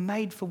we were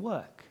made for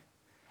work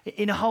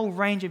in a whole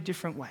range of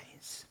different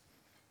ways.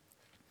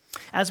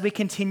 As we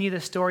continue the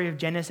story of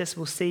Genesis,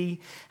 we'll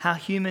see how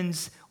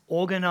humans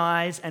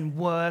organize and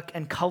work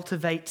and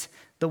cultivate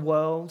the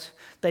world.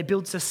 They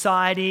build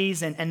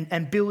societies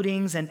and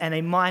buildings and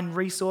they mine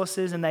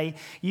resources and they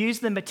use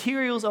the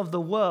materials of the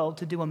world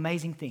to do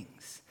amazing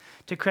things,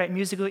 to create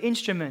musical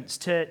instruments,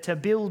 to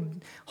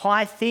build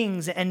high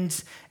things.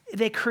 And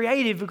they're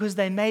creative because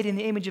they're made in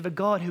the image of a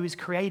God who is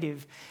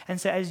creative.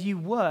 And so as you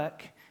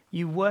work,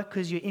 You work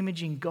because you're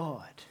imaging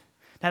God.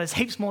 Now, there's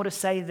heaps more to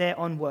say there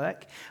on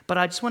work, but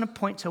I just want to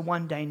point to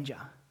one danger.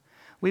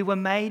 We were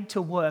made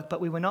to work, but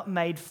we were not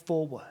made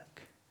for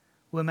work.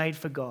 We were made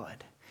for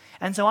God.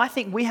 And so I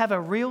think we have a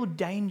real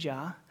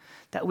danger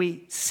that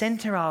we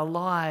center our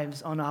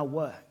lives on our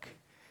work.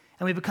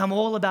 And we become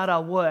all about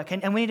our work.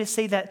 And we need to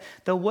see that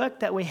the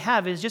work that we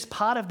have is just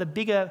part of the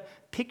bigger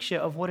picture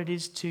of what it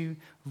is to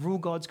rule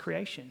God's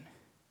creation.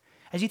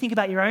 As you think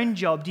about your own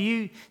job, do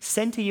you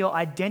center your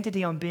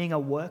identity on being a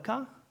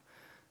worker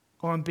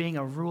or on being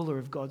a ruler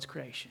of God's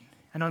creation?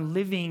 And on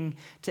living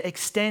to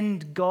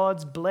extend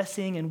God's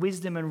blessing and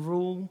wisdom and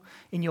rule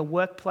in your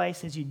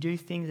workplace as you do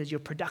things, as you're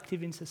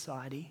productive in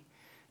society?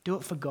 Do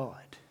it for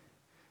God,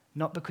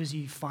 not because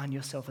you find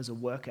yourself as a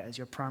worker as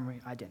your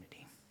primary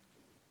identity.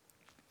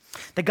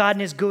 The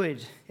garden is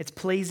good, it's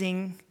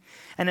pleasing,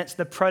 and it's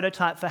the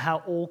prototype for how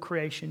all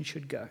creation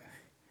should go.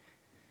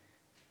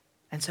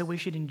 And so we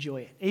should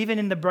enjoy it. Even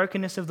in the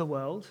brokenness of the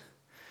world,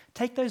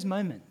 take those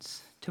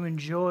moments to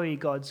enjoy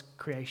God's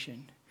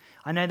creation.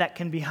 I know that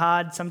can be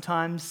hard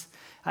sometimes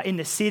in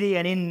the city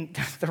and in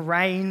the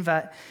rain,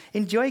 but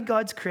enjoy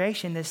God's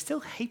creation. There's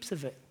still heaps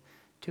of it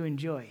to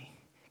enjoy.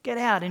 Get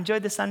out, enjoy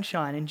the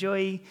sunshine,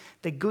 enjoy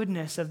the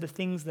goodness of the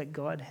things that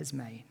God has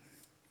made.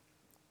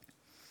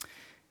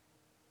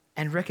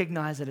 And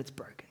recognize that it's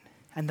broken.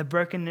 And the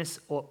brokenness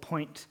ought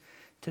point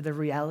to the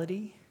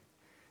reality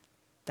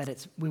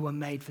that we were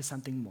made for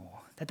something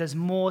more. That there's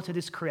more to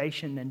this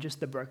creation than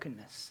just the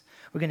brokenness.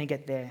 We're going to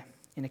get there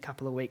in a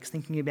couple of weeks,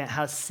 thinking about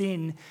how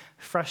sin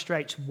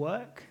frustrates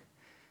work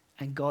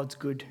and God's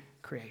good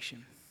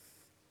creation.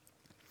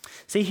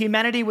 See,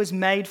 humanity was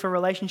made for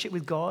relationship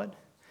with God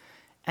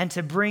and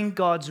to bring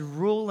God's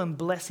rule and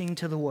blessing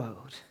to the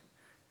world.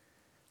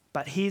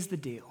 But here's the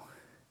deal.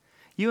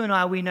 You and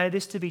I, we know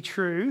this to be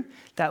true,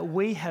 that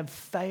we have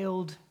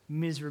failed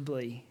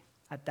miserably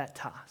at that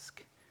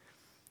task.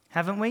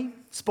 Haven't we?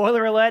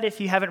 Spoiler alert,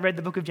 if you haven't read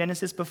the book of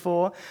Genesis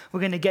before, we're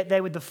going to get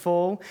there with the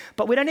fall.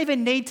 But we don't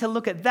even need to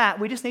look at that.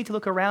 We just need to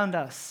look around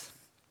us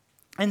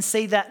and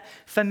see that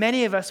for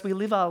many of us, we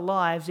live our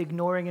lives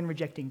ignoring and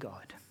rejecting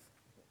God.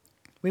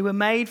 We were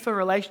made for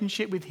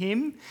relationship with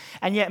him,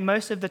 and yet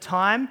most of the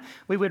time,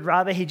 we would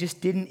rather he just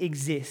didn't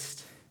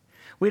exist.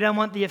 We don't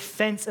want the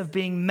offense of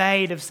being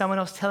made, of someone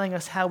else telling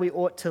us how we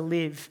ought to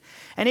live.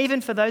 And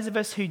even for those of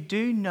us who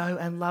do know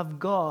and love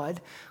God,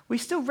 we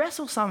still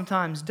wrestle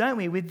sometimes, don't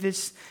we, with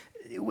this,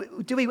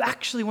 do we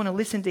actually want to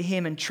listen to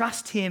him and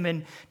trust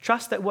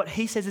that what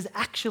he says is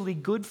actually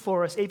good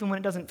for us, even when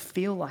it doesn't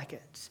feel like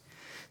it?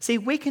 See,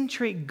 we can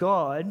treat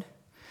God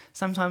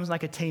sometimes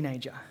like a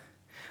teenager,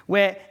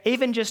 where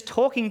even just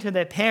talking to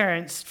their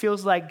parents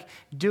feels like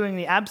doing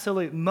the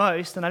absolute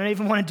most, and I don't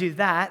even want to do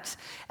that.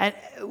 And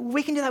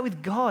we can do that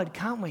with God,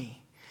 can't we?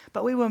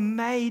 But we were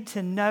made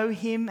to know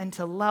him and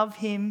to love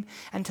him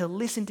and to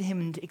listen to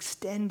him and to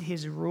extend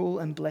his rule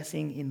and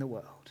blessing in the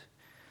world.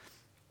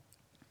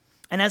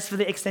 And as for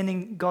the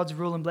extending God's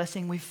rule and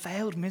blessing, we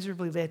failed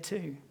miserably there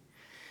too.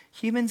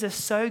 Humans are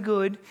so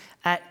good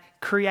at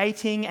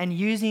creating and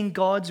using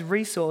God's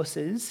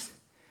resources,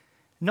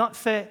 not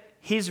for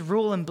his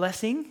rule and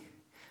blessing,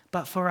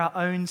 but for our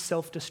own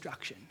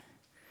self-destruction.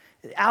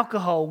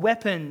 Alcohol,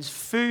 weapons,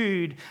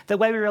 food, the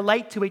way we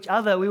relate to each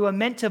other, we were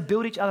meant to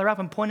build each other up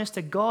and point us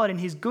to God and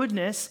his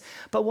goodness,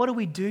 but what do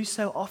we do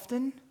so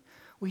often?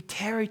 We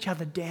tear each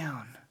other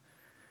down.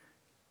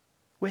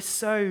 We're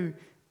so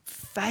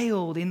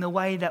failed in the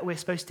way that we're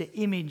supposed to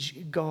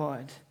image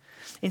God.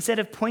 Instead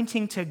of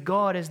pointing to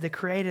God as the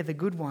creator, the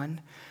good one,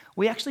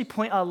 we actually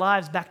point our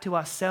lives back to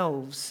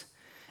ourselves.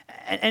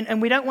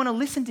 And we don't want to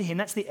listen to him.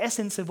 That's the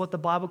essence of what the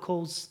Bible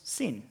calls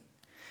sin,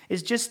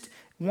 is just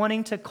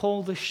wanting to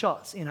call the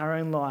shots in our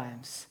own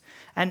lives.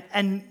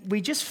 And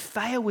we just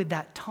fail with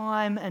that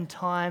time and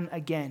time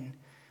again.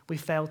 We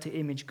fail to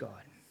image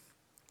God.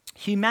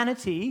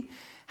 Humanity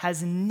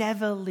has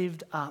never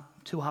lived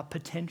up to our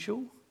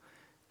potential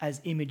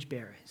as image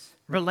bearers,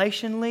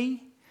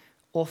 relationally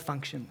or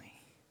functionally.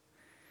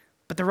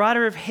 But the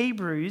writer of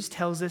Hebrews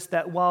tells us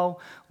that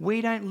while we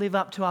don't live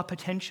up to our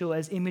potential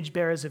as image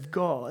bearers of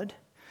God,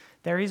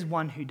 there is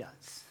one who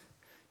does,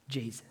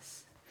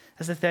 Jesus.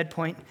 As the third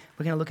point,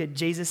 we're going to look at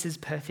Jesus'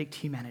 perfect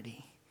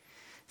humanity.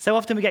 So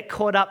often we get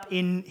caught up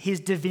in his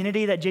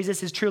divinity, that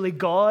Jesus is truly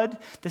God,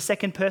 the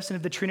second person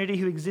of the Trinity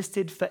who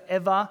existed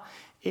forever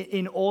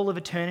in all of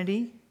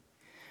eternity.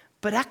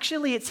 But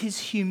actually it's his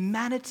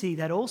humanity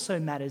that also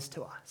matters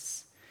to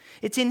us.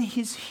 It's in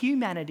his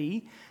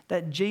humanity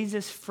that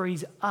Jesus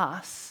frees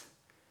us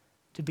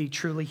to be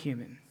truly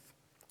human.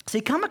 So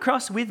you come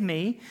across with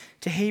me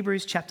to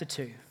Hebrews chapter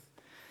 2.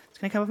 It's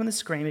going to come up on the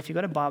screen. If you've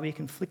got a Bible, you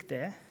can flick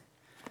there.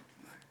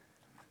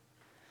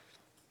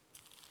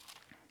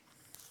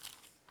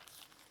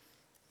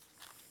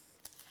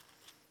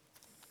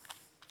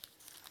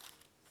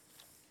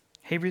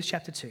 Hebrews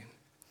chapter 2.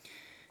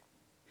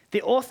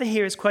 The author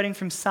here is quoting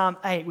from Psalm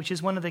 8, which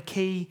is one of the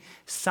key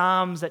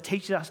psalms that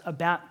teaches us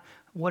about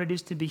what it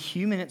is to be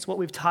human. It's what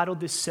we've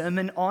titled this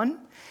sermon on.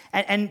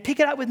 And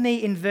pick it up with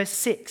me in verse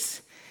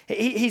 6.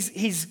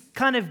 He's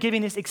kind of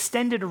giving this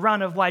extended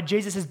run of why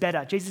Jesus is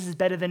better. Jesus is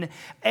better than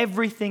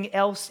everything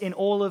else in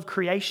all of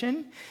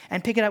creation.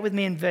 And pick it up with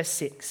me in verse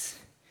 6.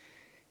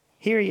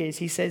 Here he is.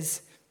 He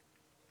says,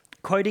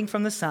 quoting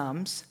from the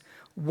Psalms,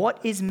 "What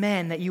is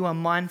man that you are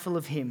mindful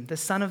of him, the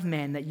Son of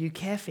Man that you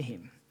care for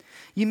him?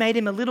 You made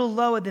him a little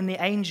lower than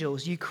the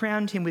angels. You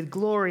crowned him with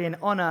glory and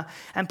honor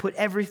and put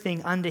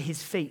everything under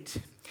his feet."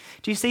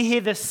 Do you see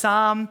here the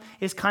psalm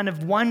is kind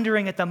of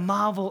wondering at the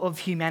marvel of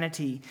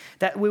humanity,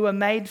 that we were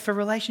made for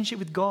relationship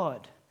with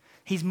God.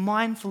 He's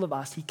mindful of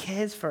us. He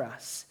cares for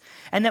us.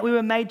 And that we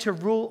were made to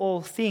rule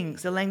all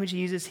things. The language he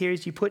uses here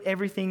is you put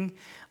everything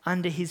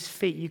under his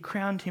feet. You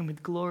crowned him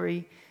with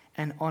glory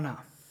and honor.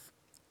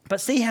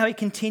 But see how it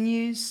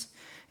continues?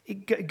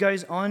 It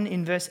goes on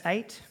in verse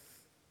 8.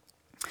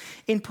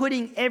 In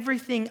putting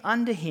everything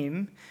under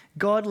him,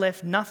 God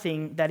left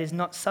nothing that is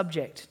not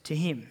subject to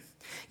him.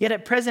 Yet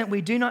at present we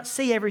do not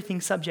see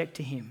everything subject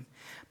to him,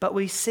 but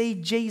we see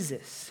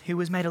Jesus, who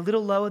was made a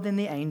little lower than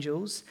the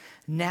angels,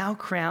 now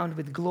crowned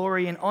with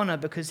glory and honor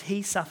because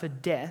he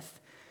suffered death,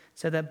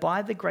 so that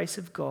by the grace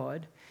of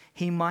God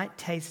he might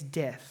taste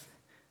death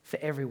for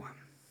everyone.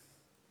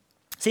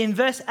 See, in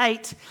verse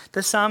 8,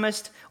 the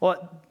psalmist,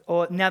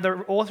 or now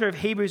the author of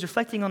Hebrews,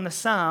 reflecting on the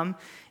psalm,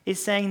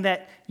 is saying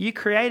that you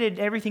created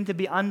everything to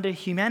be under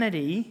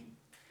humanity,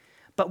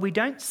 but we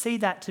don't see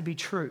that to be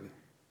true.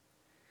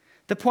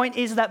 The point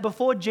is that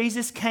before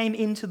Jesus came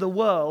into the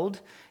world,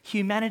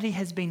 humanity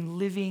has been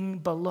living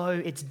below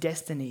its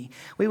destiny.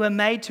 We were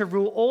made to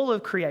rule all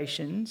of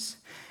creations.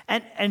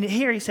 And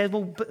here he says,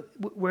 well, but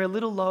we're a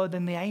little lower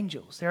than the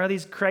angels. There are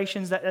these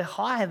creations that are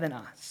higher than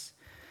us.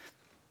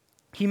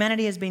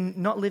 Humanity has been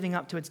not living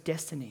up to its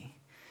destiny.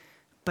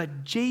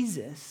 But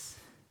Jesus,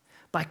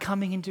 by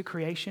coming into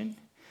creation,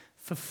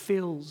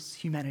 fulfills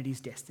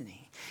humanity's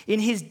destiny. In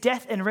his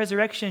death and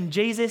resurrection,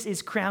 Jesus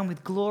is crowned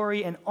with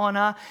glory and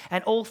honor,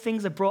 and all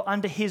things are brought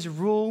under his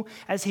rule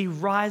as he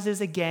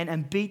rises again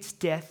and beats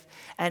death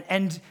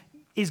and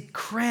is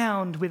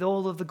crowned with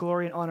all of the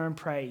glory and honor and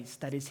praise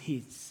that is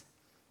his.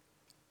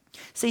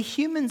 See,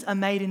 humans are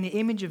made in the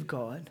image of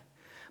God,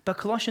 but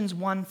Colossians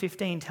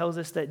 1:15 tells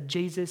us that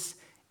Jesus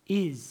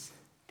is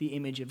the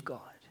image of God.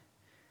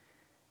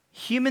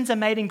 Humans are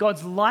made in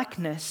God's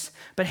likeness,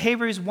 but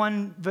Hebrews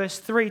 1 verse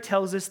 3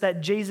 tells us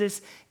that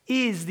Jesus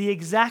is the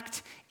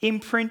exact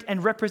imprint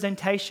and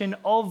representation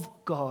of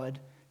God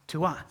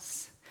to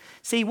us.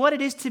 See, what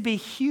it is to be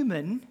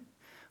human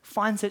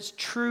finds its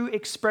true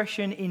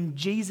expression in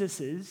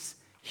Jesus'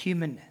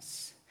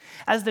 humanness.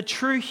 As the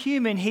true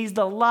human, he's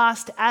the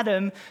last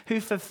Adam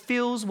who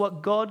fulfills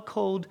what God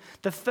called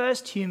the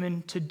first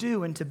human to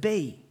do and to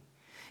be.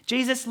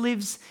 Jesus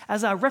lives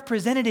as our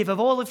representative of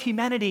all of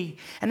humanity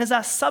and as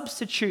our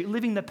substitute,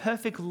 living the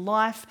perfect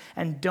life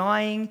and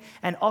dying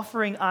and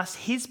offering us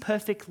his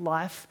perfect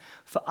life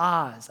for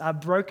ours, our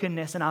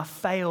brokenness and our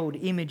failed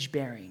image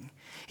bearing.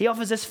 He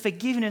offers us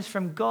forgiveness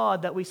from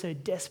God that we so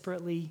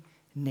desperately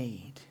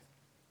need.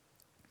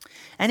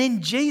 And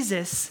in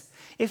Jesus,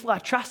 if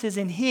our trust is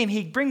in him,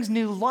 he brings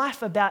new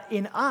life about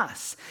in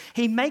us.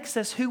 He makes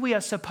us who we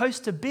are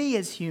supposed to be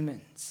as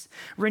humans,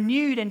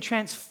 renewed and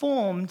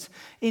transformed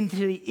into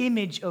the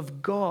image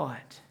of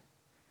God.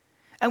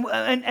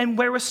 And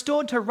we're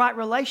restored to right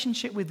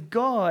relationship with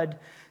God.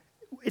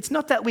 It's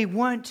not that we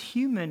weren't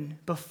human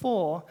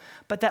before,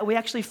 but that we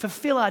actually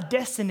fulfill our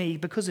destiny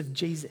because of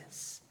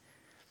Jesus.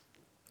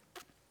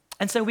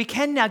 And so we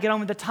can now get on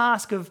with the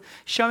task of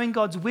showing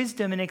God's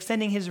wisdom and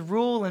extending his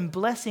rule and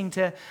blessing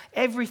to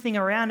everything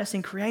around us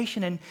in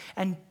creation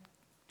and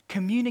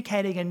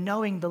communicating and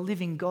knowing the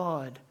living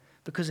God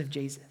because of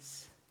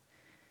Jesus.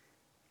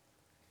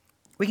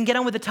 We can get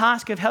on with the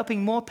task of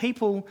helping more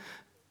people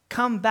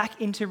come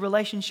back into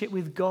relationship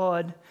with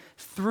God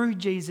through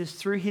Jesus,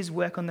 through his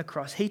work on the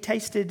cross. He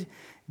tasted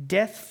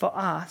death for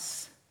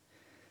us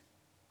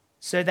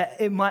so that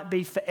it might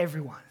be for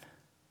everyone.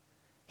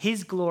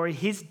 His glory,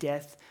 his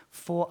death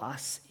for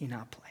us in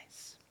our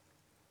place.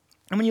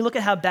 And when you look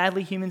at how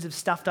badly humans have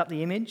stuffed up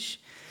the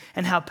image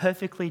and how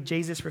perfectly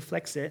Jesus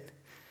reflects it,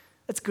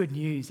 that's good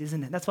news,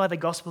 isn't it? That's why the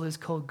gospel is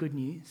called good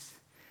news.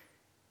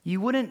 You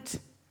wouldn't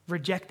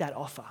reject that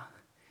offer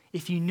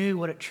if you knew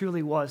what it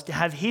truly was, to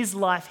have his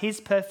life,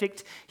 his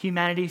perfect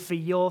humanity for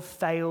your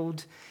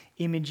failed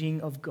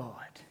imaging of God.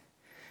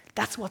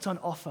 That's what's on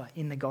offer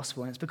in the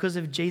gospel, and it's because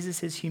of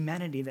Jesus'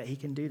 humanity that he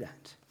can do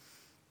that.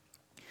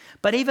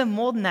 But even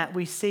more than that,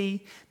 we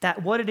see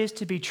that what it is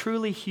to be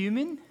truly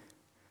human,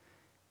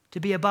 to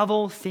be above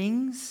all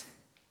things,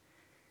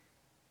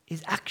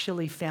 is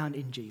actually found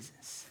in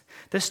Jesus.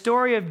 The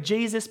story of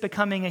Jesus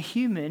becoming a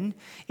human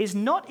is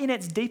not in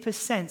its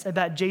deepest sense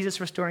about Jesus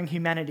restoring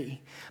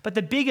humanity, but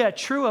the bigger,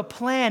 truer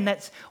plan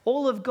that's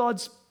all of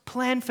God's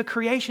plan for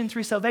creation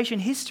through salvation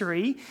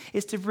history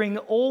is to bring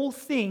all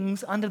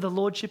things under the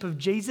lordship of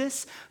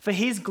Jesus for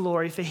his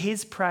glory, for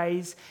his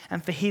praise,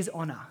 and for his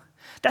honor.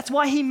 That's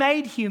why he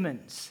made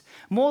humans.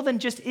 More than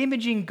just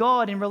imaging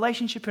God in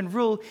relationship and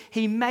rule,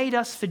 he made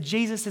us for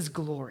Jesus'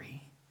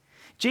 glory.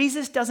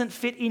 Jesus doesn't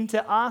fit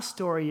into our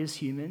story as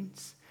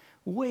humans.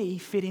 we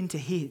fit into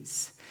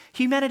his.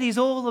 Humanity is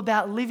all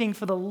about living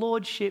for the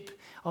lordship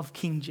of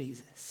King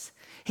Jesus.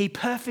 He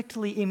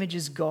perfectly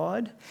images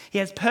God. He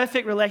has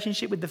perfect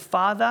relationship with the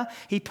Father.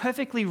 He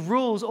perfectly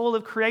rules all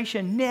of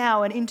creation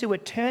now and into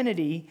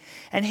eternity.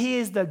 And he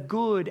is the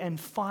good and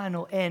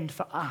final end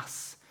for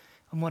us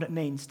and what it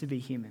means to be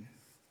human.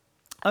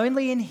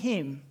 Only in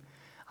him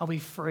are we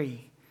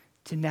free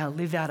to now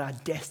live out our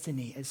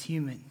destiny as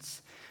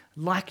humans,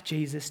 like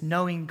Jesus,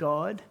 knowing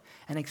God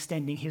and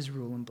extending his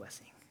rule and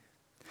blessing.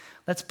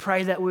 Let's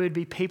pray that we would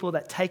be people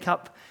that take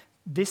up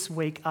this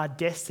week our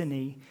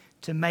destiny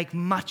to make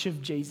much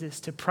of Jesus,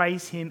 to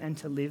praise him and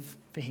to live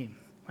for him.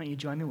 Won't you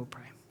join me? We'll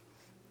pray.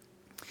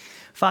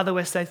 Father,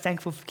 we're so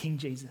thankful for King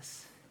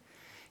Jesus.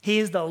 He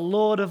is the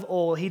Lord of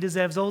all. He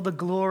deserves all the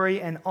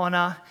glory and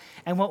honor.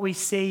 And what we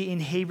see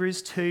in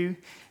Hebrews 2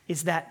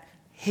 is that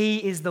he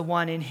is the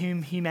one in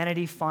whom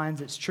humanity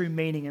finds its true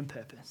meaning and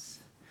purpose.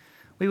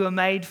 We were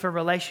made for a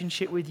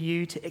relationship with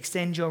you to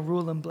extend your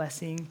rule and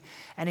blessing.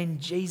 And in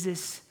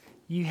Jesus,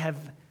 you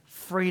have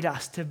freed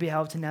us to be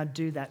able to now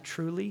do that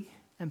truly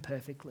and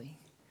perfectly.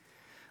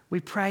 We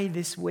pray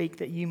this week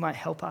that you might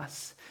help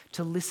us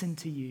to listen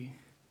to you,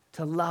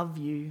 to love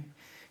you,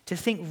 to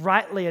think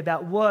rightly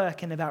about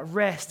work and about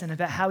rest and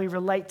about how we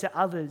relate to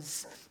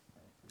others,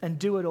 and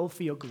do it all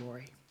for your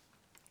glory.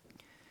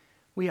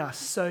 We are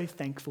so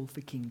thankful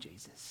for King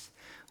Jesus.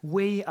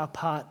 We are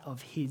part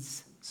of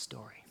his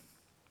story.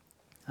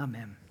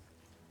 Amen.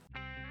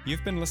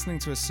 You've been listening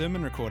to a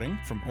sermon recording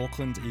from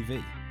Auckland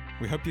EV.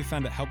 We hope you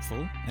found it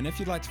helpful, and if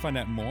you'd like to find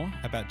out more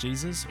about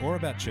Jesus or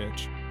about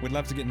church, we'd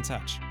love to get in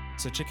touch.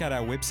 So check out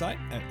our website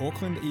at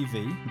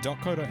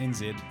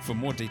aucklandev.co.nz for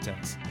more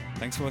details.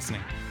 Thanks for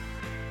listening.